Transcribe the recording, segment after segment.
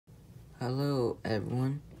Hello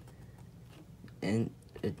everyone. In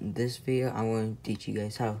this video I'm going to teach you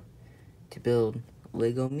guys how to build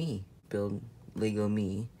Lego Me.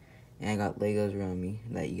 And I got Legos around me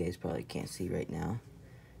that you guys probably can't see right now.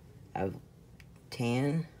 I have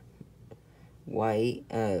tan, white,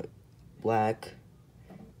 black,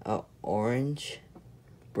 orange,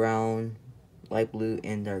 brown, light blue,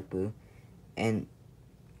 and dark blue. And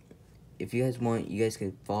if you guys want, you guys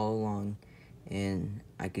could follow along and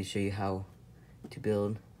I could show you how to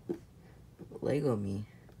build Lego Me.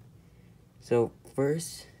 So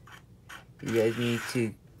first, you guys need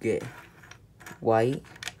to get white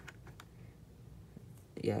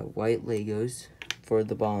Legos for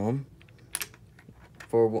the bottom.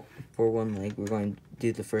 For one leg, we're going to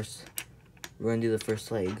do the first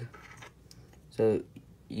leg. So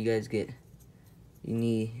you guys you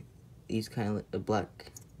need these kind of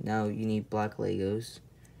black. Now you need black Legos,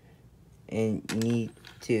 and you need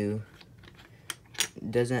to.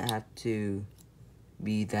 Doesn't have to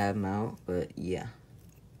be that amount, but yeah.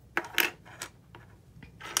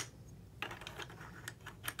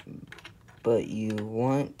 But you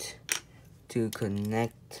want to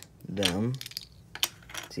connect them.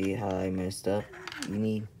 See how I messed up?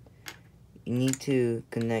 You need to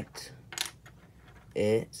connect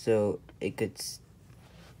it so it could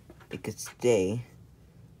stay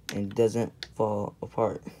and doesn't fall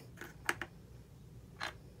apart.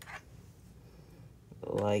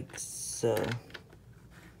 Like so.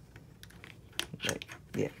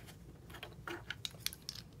 Yeah.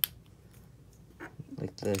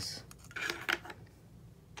 Like this.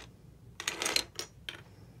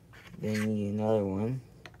 Then you need another one.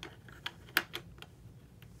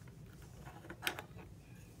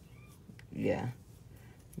 Yeah.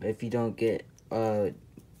 But if you don't get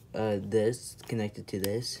this connected to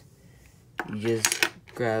this, you just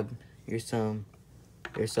grab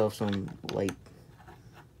yourself some light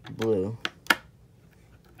blue.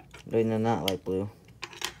 Wait, no, not light blue.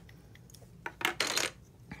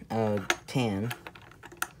 Tan.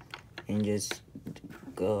 And just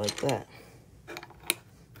go like that.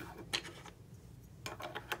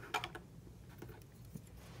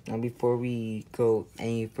 Now before we go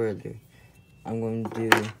any further, I'm going to do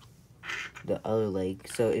the other leg.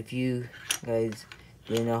 So if you guys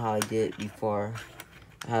didn't know how I did it before,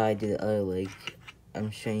 how I did the other leg,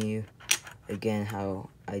 I'm showing you again how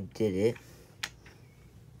I did it.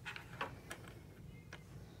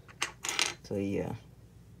 So yeah.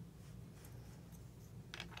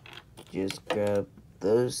 Just grab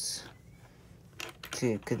those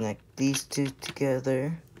to connect these two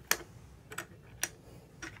together.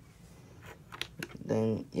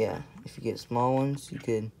 Then, yeah, if you get small ones, you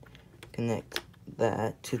could connect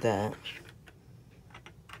that to that.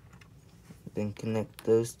 Then connect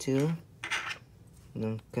those two.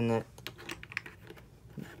 Then connect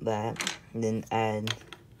that. And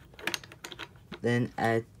then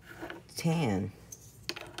add tan.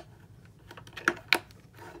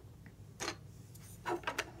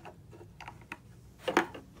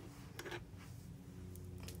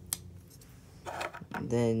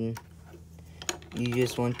 Then you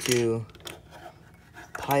just want to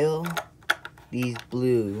pile these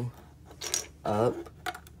blue up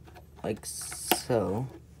like so.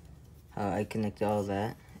 How I connect all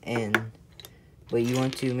that, but you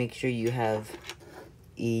want to make sure you have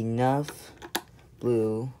enough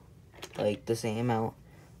blue, like the same amount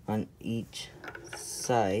on each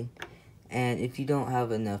side. And if you don't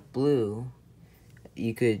have enough blue,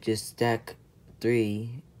 you could just stack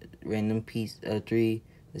three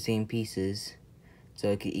the same pieces,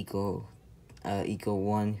 so it could equal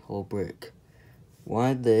one whole brick.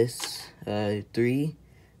 One of this, 3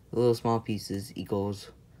 little small pieces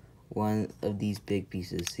equals one of these big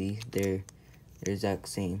pieces. See, they're exact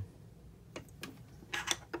same.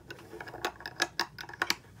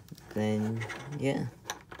 Then yeah.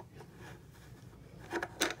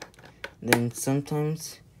 Then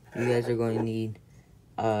sometimes you guys are going to need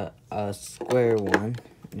a square one.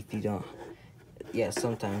 If you don't, yeah,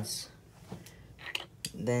 sometimes.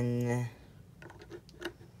 Then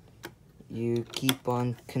you keep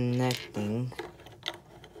on connecting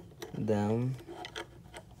them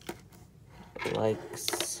like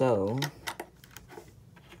so.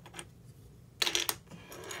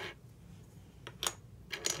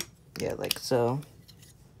 Yeah, like so.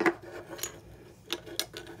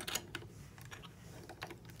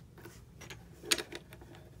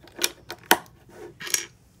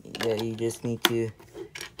 Yeah, you just need to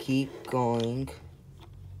keep going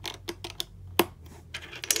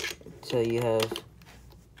until you have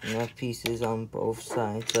enough pieces on both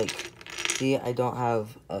sides. Like, see, I don't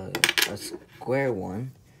have a square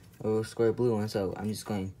one, a square blue one, so I'm just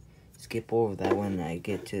going to skip over that when I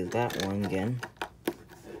get to that one again.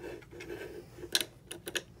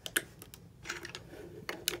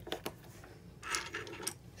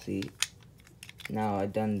 See, now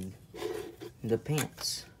I've done the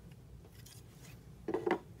pants.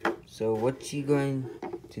 So what you going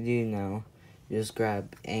to do now, just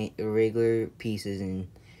grab irregular pieces and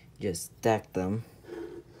just stack them.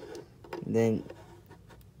 Then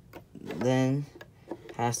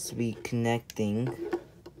has to be connecting,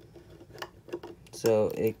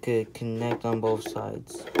 so it could connect on both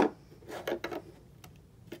sides.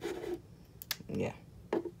 Yeah.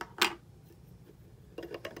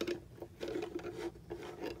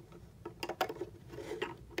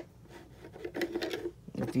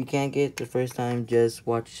 If you can't get it the first time, just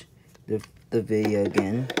watch the video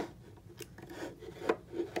again.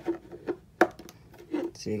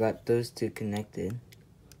 So you got those two connected,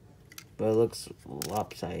 but it looks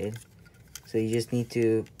lopsided. So you just need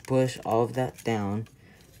to push all of that down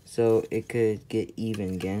so it could get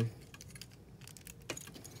even again.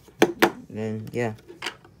 Then, yeah.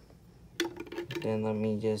 Then let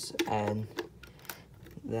me just add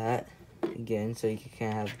that again so you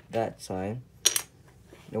can have that side.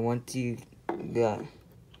 Then once you got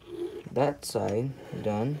that side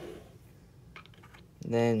done,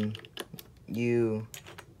 then you,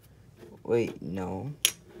 wait, no.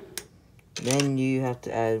 Then you have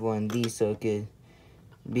to add one of these so it could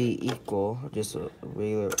be equal, just a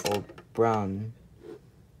regular old brown.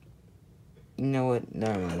 You know what,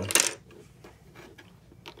 never mind.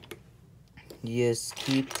 You just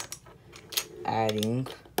keep adding,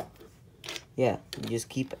 yeah, you just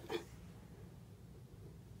keep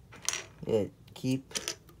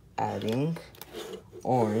adding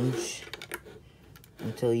orange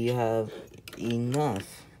until you have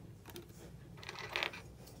enough.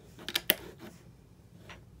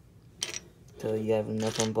 Until you have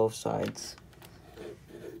enough on both sides.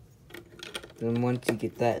 Then once you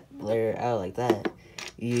get that layer out like that,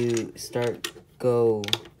 you go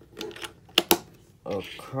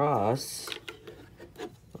across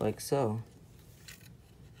like so.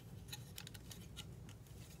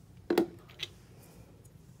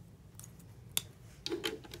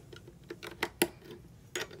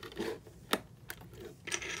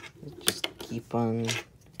 Just keep on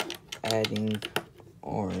adding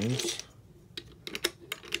orange.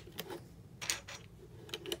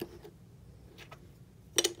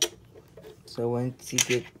 So once you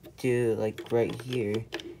get to like right here,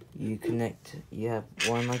 you connect, you have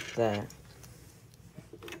one like that,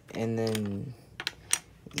 and then,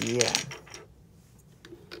 yeah.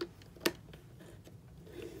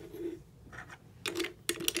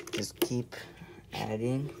 Just keep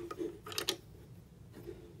adding.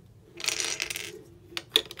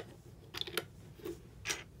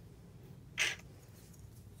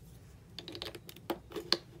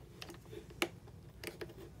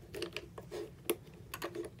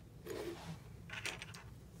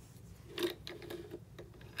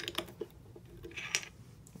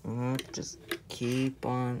 Just keep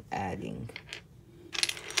on adding.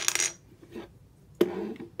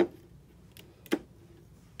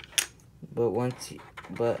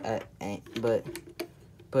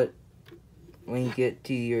 But when you get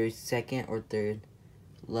to your second or third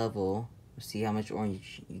level, see how much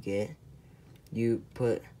orange you get. You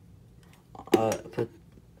put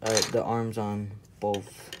the arms on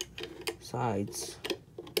both sides.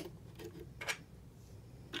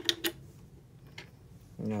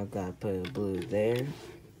 Now gotta put a blue there.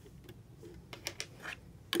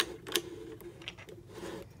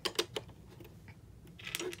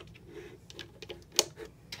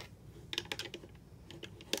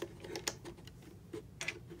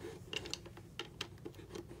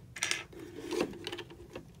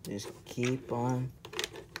 Just keep on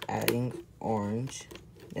adding orange.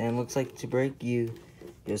 And it looks like to break, you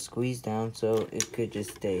just squeeze down so it could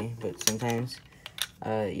just stay. But sometimes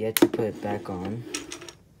you have to put it back on.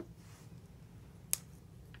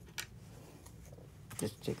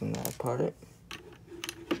 Just taking that apart.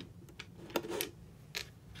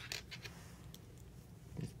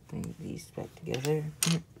 Just bring these back together.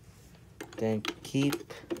 Then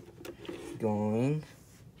keep going.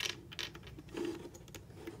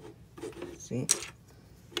 See?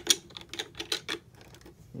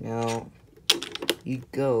 Now you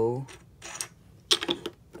go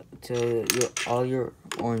till all your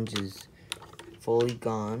oranges fully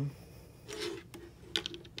gone.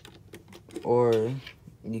 Or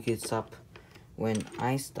you could stop when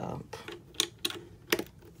I stop.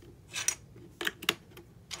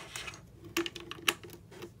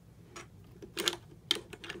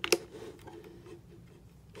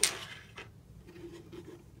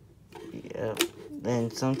 Then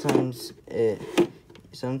sometimes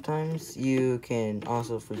you can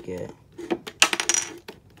also forget.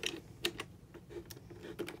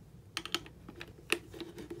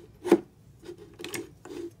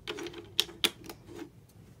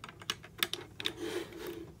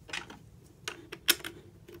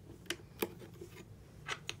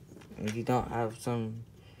 If you don't have some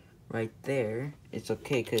right there, it's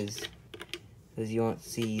okay, because you won't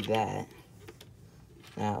see that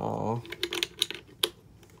at all.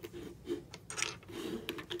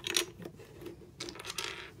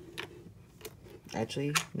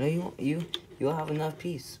 Actually, no, you won't. You'll have enough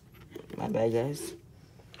piece. My bad, guys.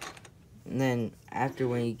 And then after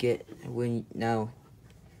when you do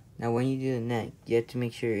the neck, you have to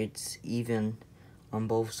make sure it's even on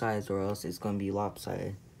both sides, or else it's gonna be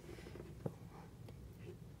lopsided.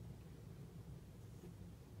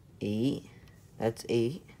 8. That's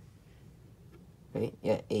 8. Right?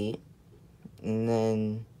 Yeah, 8. And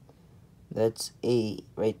then that's 8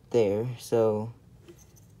 right there. So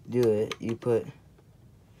do it. You put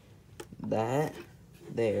that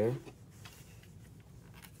there.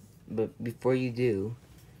 But before you do,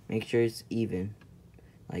 make sure it's even.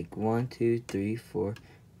 Like 1, 2, 3, 4,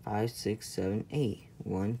 5, 6, 7, 8.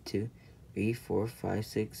 1, 2, 3, 4, 5,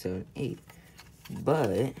 6, 7, 8.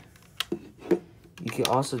 But you can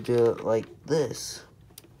also do it like this,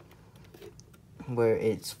 where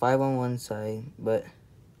it's 5 on one side, but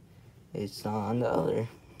it's not on the other.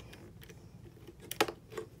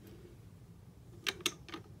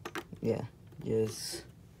 Yeah, just,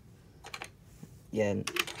 yeah,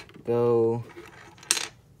 go.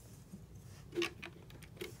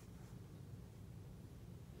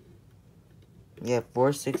 Yeah,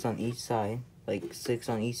 4, 6 on each side, like 6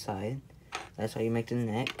 on each side. That's how you make the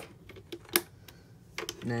neck.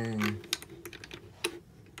 Then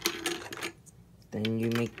you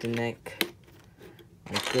make the neck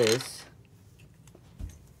like this.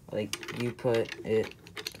 Like you put it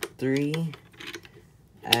 3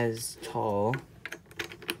 as tall,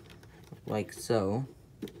 like so.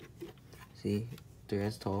 See, 3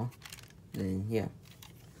 as tall. Then yeah.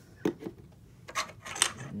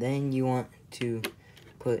 Then you want to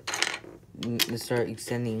start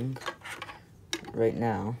extending right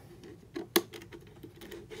now.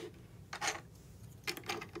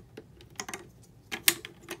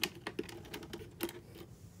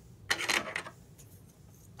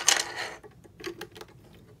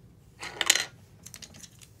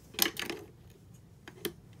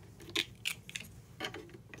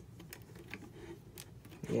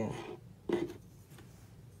 Yeah.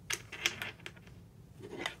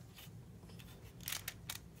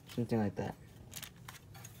 Something like that.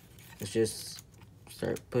 Let's just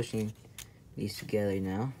start pushing these together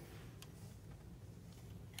now.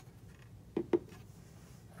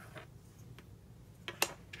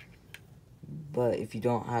 But if you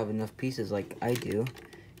don't have enough pieces like I do,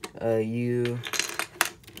 you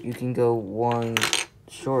can go one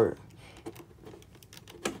short.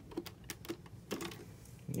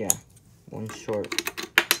 Yeah, one short.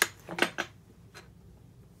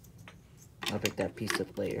 I'll pick that piece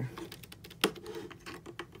up later.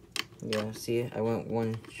 Yeah, see, I went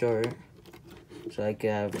one short, so I could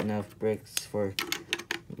have enough bricks for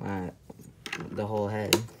the whole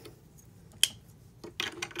head.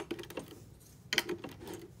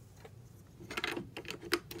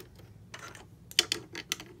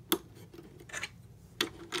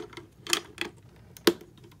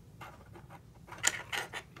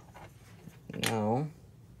 Now,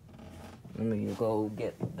 let me go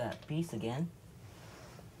get that piece again.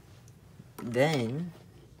 Then,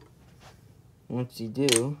 once you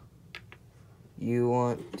do, you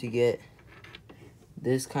want to get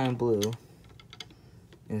this kind of blue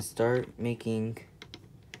and start making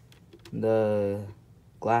the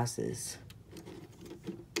glasses.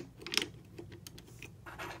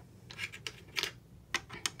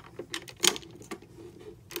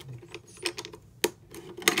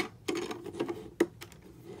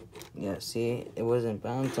 Yeah, see, it wasn't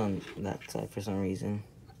balanced on that side for some reason.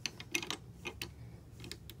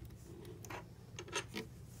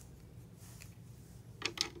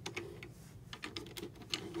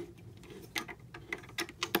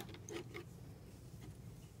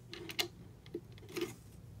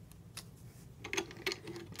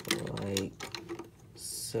 Like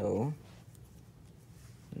so.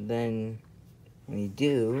 Then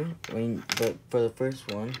but for the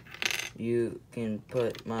first one, you can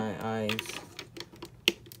put my eyes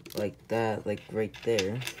like that, like right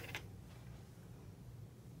there.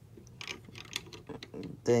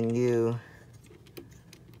 Then you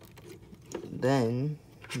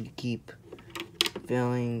keep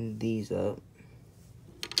filling these up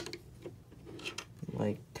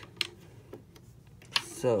like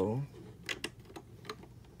so.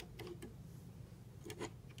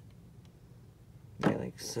 Yeah,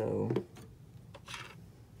 like so.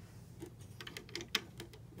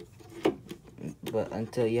 But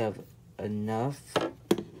until you have enough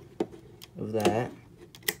of that.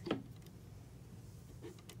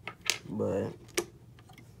 But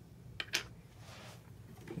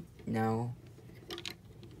now,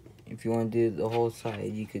 if you want to do the whole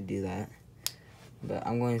side, you could do that. But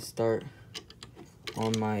I'm going to start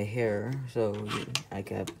on my hair so I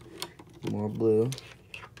can have more blue.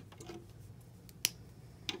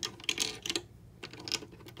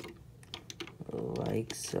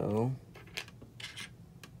 Like so.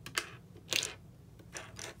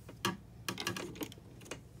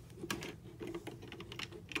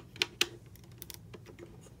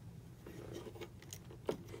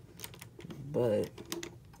 But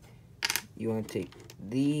you want to take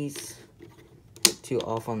these two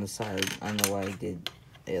off on the side. I don't know why I did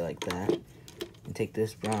it like that. And take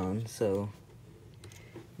this brown so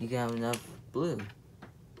you can have enough blue.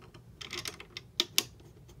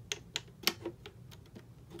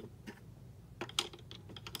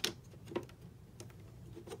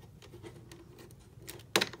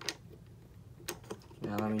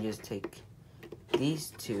 Now let me just take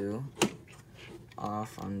these two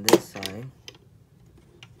off on this side.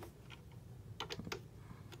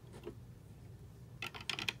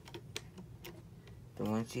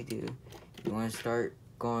 Then once you do, you want to start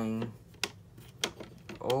going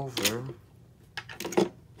over.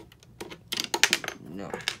 No.